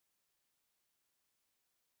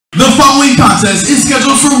The following contest is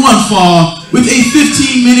scheduled for one fall with a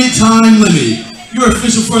 15-minute time limit. Your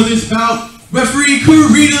official for this bout, referee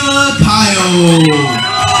Karina Kyle.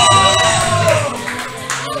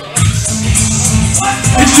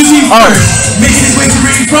 Introducing first, making his way to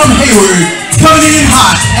ring from Hayward, coming in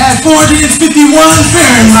hot at 451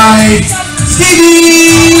 Fahrenheit,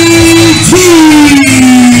 Stevie T.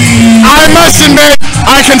 I must admit,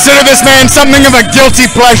 I consider this man something of a guilty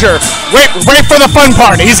pleasure. Wait for the fun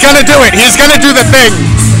part. He's gonna do it. He's gonna do the thing.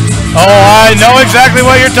 Oh, I know exactly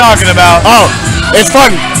what you're talking about. Oh, it's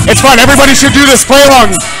fun. It's fun. Everybody should do this. Play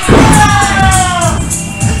along.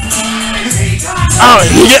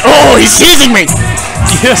 Oh, he's teasing me.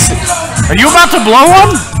 Yes. Are you about to blow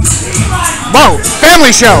him? Whoa,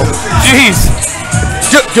 family show. Jeez.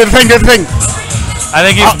 Do the thing, do the thing. I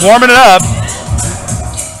think he's warming it up.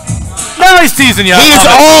 No, he's teasing you. He's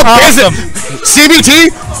all awesome.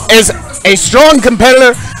 CBT is a strong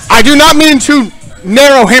competitor. I do not mean to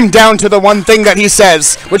narrow him down to the one thing that he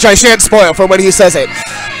says, which I shan't spoil for when he says it.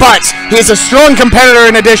 But he's a strong competitor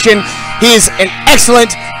in addition. He's an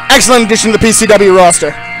excellent addition to the PCW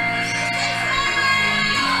roster.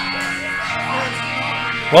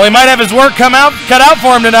 Well, he might have his work cut out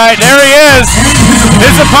for him tonight. There he is.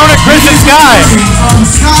 His opponent, Christian Sky. From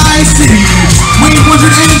Sky City, weighing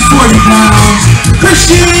 140 pounds,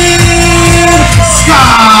 Christian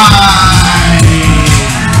Sky.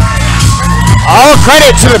 All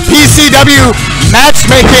credit to the PCW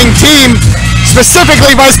matchmaking team,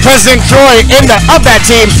 specifically Vice President Troy of that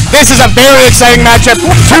team. This is a very exciting matchup.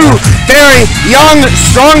 Two very young,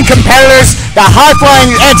 strong competitors. The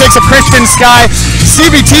high-flying antics of Christian Sky.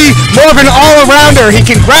 CBT, more of an all-arounder. He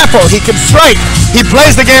can grapple, he can strike. He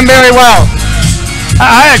plays the game very well.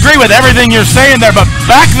 I agree with everything you're saying there, but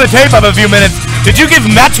back the tape up a few minutes. Did you give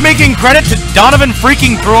matchmaking credit to Donovan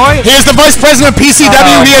freaking Troy? He is the Vice President of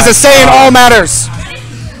PCW. He has a say in all matters.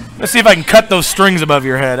 Let's see if I can cut those strings above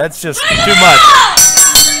your head. That's just too much.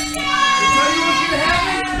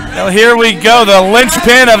 Well, here we go. The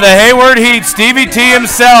linchpin of the Hayward Heat, Stevie T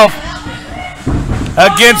himself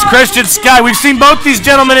against Christian Sky. We've seen both these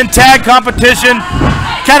gentlemen in tag competition.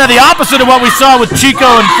 Kind of the opposite of what we saw with Chico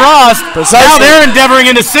and Frost. Precisely. Now they're endeavoring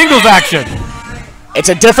into singles action. It's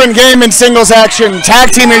a different game in singles action.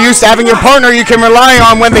 Tag team, you're used to having your partner you can rely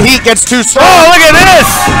on when the heat gets too strong. Oh, look at this!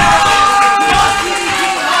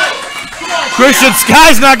 Christian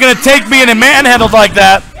Sky's not going to take being manhandled like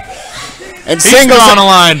that. And singles on the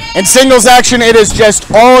line. In singles action, it is just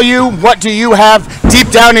all you. What do you have deep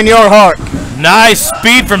down in your heart? Nice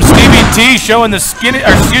speed from Stevie T, showing the speed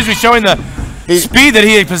that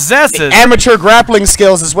he possesses. Amateur grappling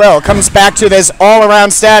skills as well. Comes back to this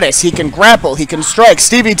all-around status. He can grapple. He can strike.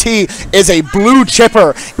 Stevie T is a blue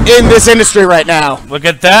chipper in this industry right now. Look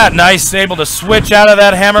at that. Nice, able to switch out of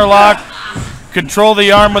that hammerlock. Control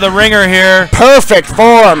the arm with a ringer here. Perfect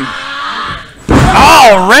form.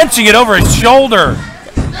 Oh, wrenching it over his shoulder.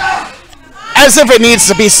 As if it needs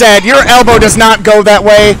to be said, your elbow does not go that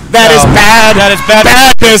way. That is bad. That is bad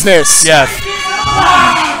business. Yes.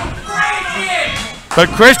 But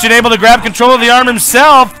Christian able to grab control of the arm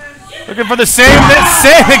himself. Looking for the same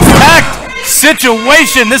exact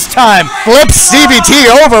situation this time. Flips Stevie T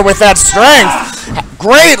over with that strength.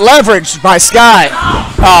 Great leverage by Sky.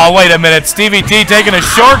 Oh, wait a minute. Stevie T taking a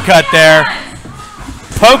shortcut there.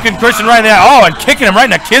 Poking Christian right now. Oh, and kicking him right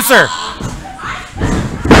in the kisser.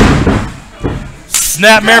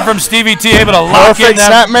 Snapmare from Stevie T, able to lock in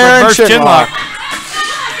that reverse chinlock.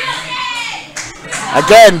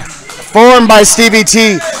 Again, formed by Stevie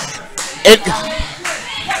T.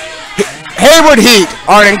 Hayward Heat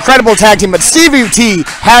are an incredible tag team, but Stevie T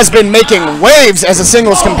has been making waves as a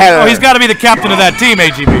singles competitor. Oh, he's got to be the captain of that team,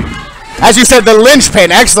 AGB. As you said, the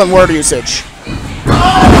linchpin. Excellent word usage.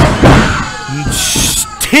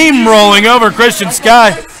 Steamrolling over Christian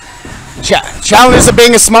Sky. Challenges of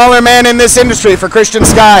being a smaller man in this industry for Christian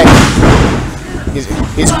Sky. He's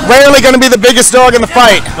rarely going to be the biggest dog in the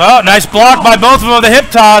fight. Oh, nice block by both of them with the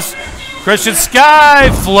hip toss. Christian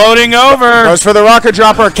Sky floating over. Goes for the rocker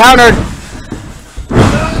dropper, countered.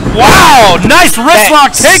 Wow, nice wrist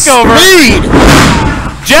lock takeover. Speed.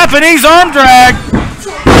 Japanese arm drag.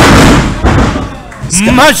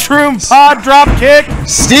 Mushroom pod drop kick.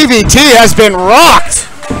 Stevie T has been rocked.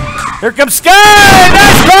 Here comes Sky.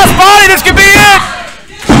 Nice cross body. This could be it.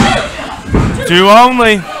 Two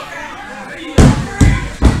only.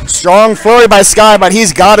 Strong flurry by Sky, but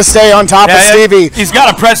he's got to stay on top of Stevie. He's got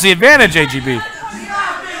to press the advantage, AGB.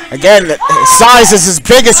 Again, size is his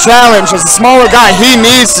biggest challenge. As a smaller guy, he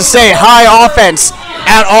needs to stay high offense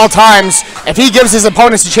at all times. If he gives his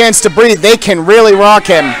opponents a chance to breathe, they can really rock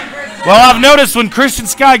him. Well, I've noticed when Christian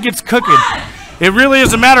Sky gets cooking, it really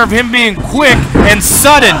is a matter of him being quick and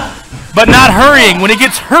sudden, but not hurrying. When he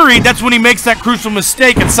gets hurried, that's when he makes that crucial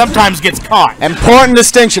mistake and sometimes gets caught. Important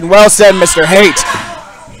distinction. Well said, Mr. Haight.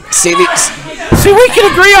 See, we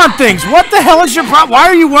can agree on things. What the hell is your problem? Why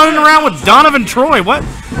are you running around with Donovan Troy?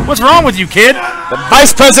 What's wrong with you, kid? The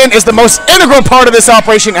vice president is the most integral part of this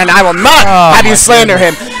operation, and I will not have you slander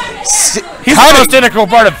him. He's the most integral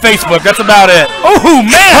part of Facebook. That's about it. Oh,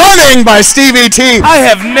 man. Cutting by Stevie T. I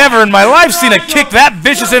have never in my life seen a kick that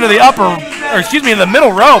vicious into the in the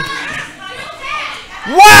middle rope.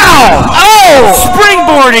 Wow! Oh!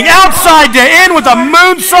 Springboarding outside to in with a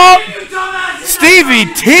moonsault. Stevie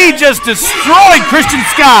T just destroyed Christian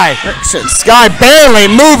Sky. Christian Sky barely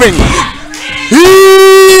moving.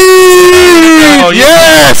 Oh,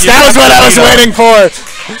 yes! That was what I was waiting for.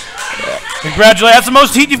 Congratulations. That's the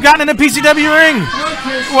most heat you've gotten in a PCW ring.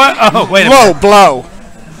 What? Oh, wait a minute. Low blow.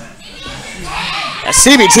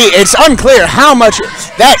 CBT, it's unclear how much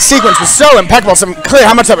that sequence was so impeccable. It's unclear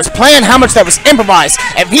how much that was planned, how much that was improvised.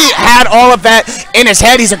 If he had all of that in his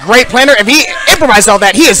head, he's a great planner. If he improvised all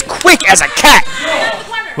that, he is quick as a cat.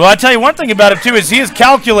 Well, I tell you one thing about it, too, is he is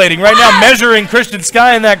calculating right now, measuring Christian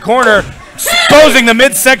Sky in that corner, exposing the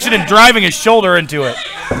midsection and driving his shoulder into it.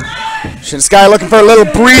 Christian Sky looking for a little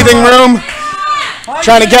breathing room,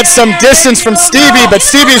 trying to get some distance from Stevie, but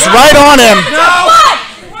Stevie's right on him.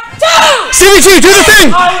 Stevie T, do the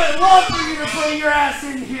thing! I would love for you to bring your ass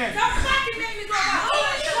in here.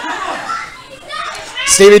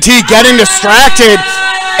 Stevie T getting distracted,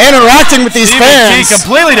 interacting with these fans. Stevie T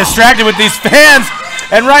completely distracted with these fans,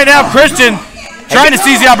 and right now Christian trying to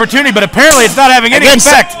seize the opportunity, but apparently it's not having any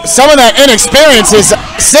effect. Some of that inexperience is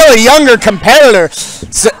still a younger competitor,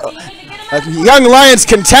 a young Lions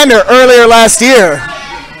contender earlier last year.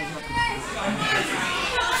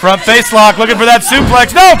 Front face lock, looking for that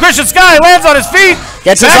suplex. No, Christian Sky lands on his feet.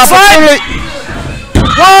 Gets his opportunity.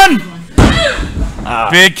 One.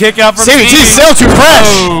 Big kick out from Stevie T, still too fresh.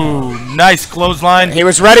 Oh, nice clothesline. He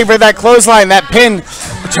was ready for that clothesline. That pin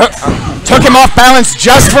took him off balance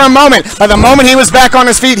just for a moment. By the moment he was back on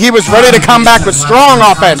his feet, he was ready to come back with strong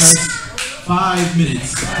offense. 5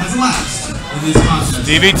 minutes has elapsed in this contest.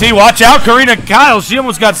 Stevie T, watch out, Karina Kyle. She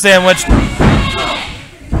almost got sandwiched.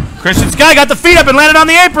 Christian Sky got the feet up and landed on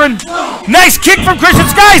the apron. Nice kick from Christian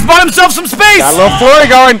Sky. He's bought himself some space. Got a little flurry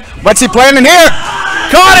going. What's he planning here?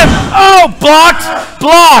 Caught him. Oh, blocked.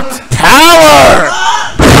 Blocked. Power.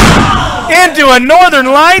 Into a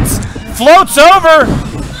Northern Lights. Floats over.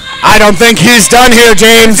 I don't think he's done here,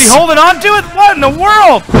 James. Is he holding on to it? What in the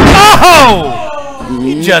world? Oh!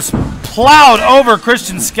 He just plowed over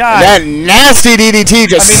Christian Sky. That nasty DDT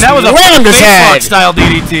just that was a slammed his head. style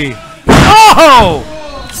DDT. Oh!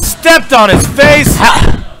 Stepped on his face.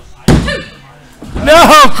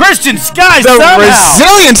 No, Christian Sky somehow. The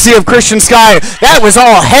resiliency of Christian Sky, that was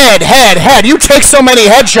all head. You take so many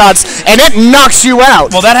headshots, and it knocks you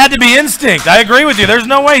out. Well, that had to be instinct. I agree with you. There's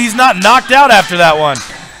no way he's not knocked out after that one.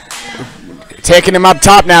 Taking him up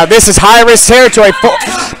top now. This is high-risk territory,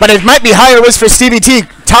 but it might be higher risk for Stevie T.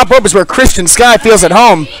 Top rope is where Christian Sky feels at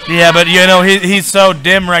home. Yeah, but, you know, he's so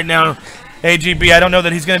dim right now. AGB, I don't know that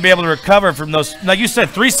he's going to be able to recover from those, like you said,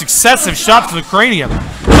 3 successive shots to the cranium.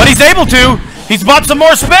 But he's able to. He's bought some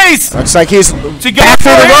more space. Looks like he's back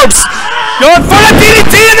through the ropes. Going for the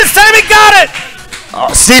DDT, and this time he got it. Oh,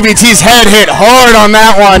 CBT's head hit hard on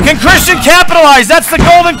that one. Can Christian capitalize? That's the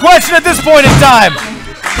golden question at this point in time.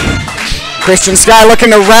 Christian Sky looking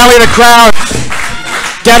to rally the crowd.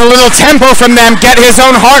 Get a little tempo from them. Get his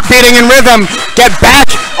own heart beating in rhythm. Get back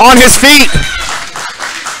on his feet.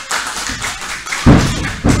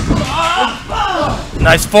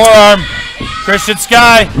 Nice forearm. Christian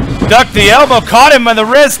Sky ducked the elbow, caught him by the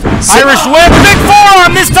wrist. Irish whip, big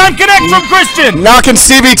forearm. This time connect from Christian. Knocking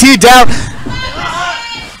CBT down.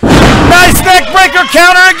 Nice neck breaker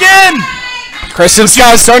counter again. Christian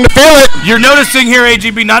Sky's starting to feel it. You're noticing here,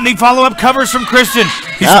 AGB, not any follow-up covers from Christian.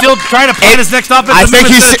 He's still trying to plan his next offensive move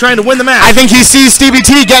instead of trying to win the match. I think he sees Stevie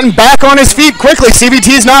T getting back on his feet quickly.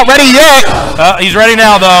 CBT's not ready yet. He's ready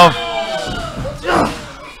now, though.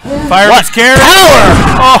 Fireman's carry.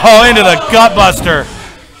 Power! Oh, into the gutbuster.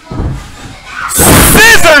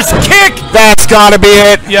 Scissors kick. That's got to be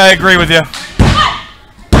it. Yeah, I agree with you.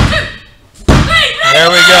 There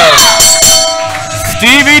we go.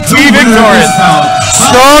 Stevie T victorious.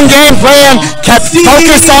 Strong game plan. Kept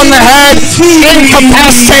focused on the head.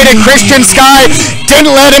 Incapacitated Christian Sky.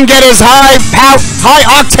 Didn't let him get his high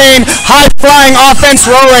octane, high flying offense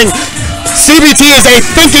rolling. CBT is a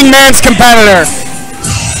thinking man's competitor.